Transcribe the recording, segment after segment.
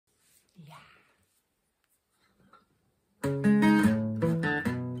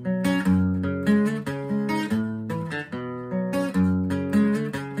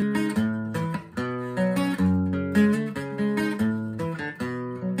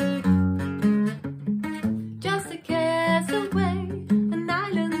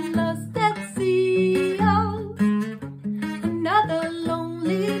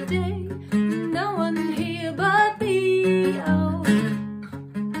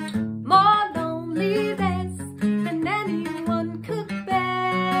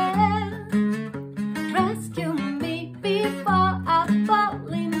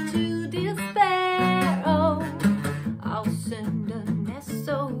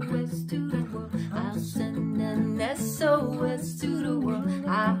SOS to the world.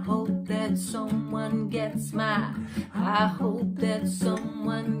 I hope that someone gets my, I hope that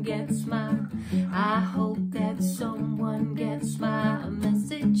someone gets my, I hope that someone gets my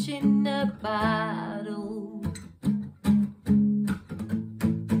message in a bottle.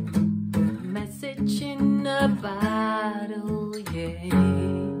 Message in a bottle, yeah.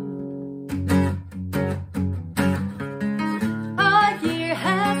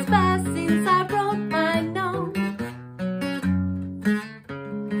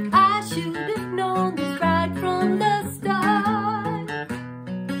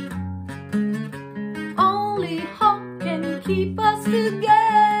 Keep us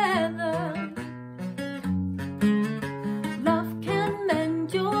together. Love can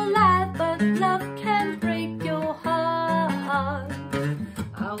mend your life, but love can break your heart.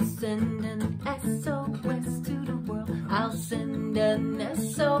 I'll send an SOS to the world. I'll send an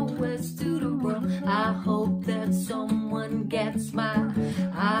SOS to the world. I hope that someone gets my,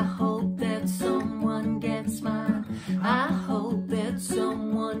 I hope that someone gets my, I hope that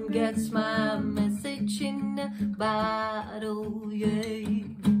someone gets my message in a bottle, yeah.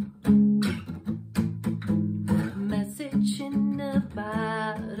 Message in a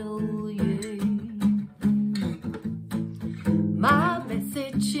bottle, yeah. My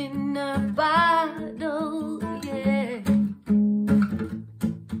message in a bottle, yeah.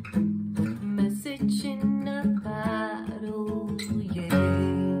 Message in a bottle, yeah.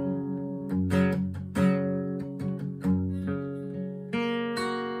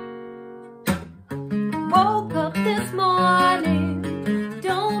 Woke up this morning,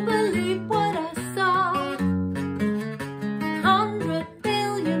 don't believe what I saw. 100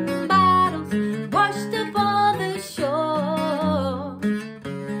 billion bottles washed up on the shore.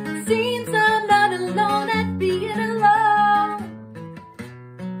 Seems I'm not alone at being alone.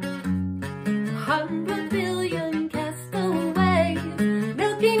 100 billion castaways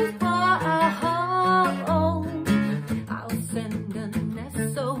looking for a home. I'll send an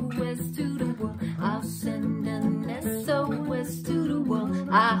SOS to the world. I'll send an SOS to the world.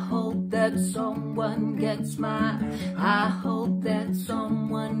 I hope that someone gets my, I hope that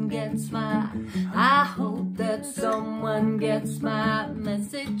someone gets my, I hope that someone gets my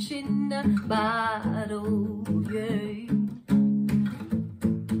message in a bottle, yeah.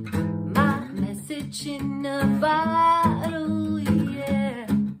 My message in a bottle, yeah.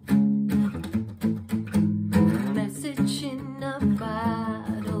 Message in a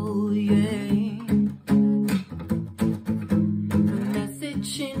bottle, yeah.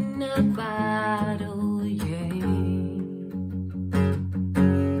 Message in a bottle, yeah.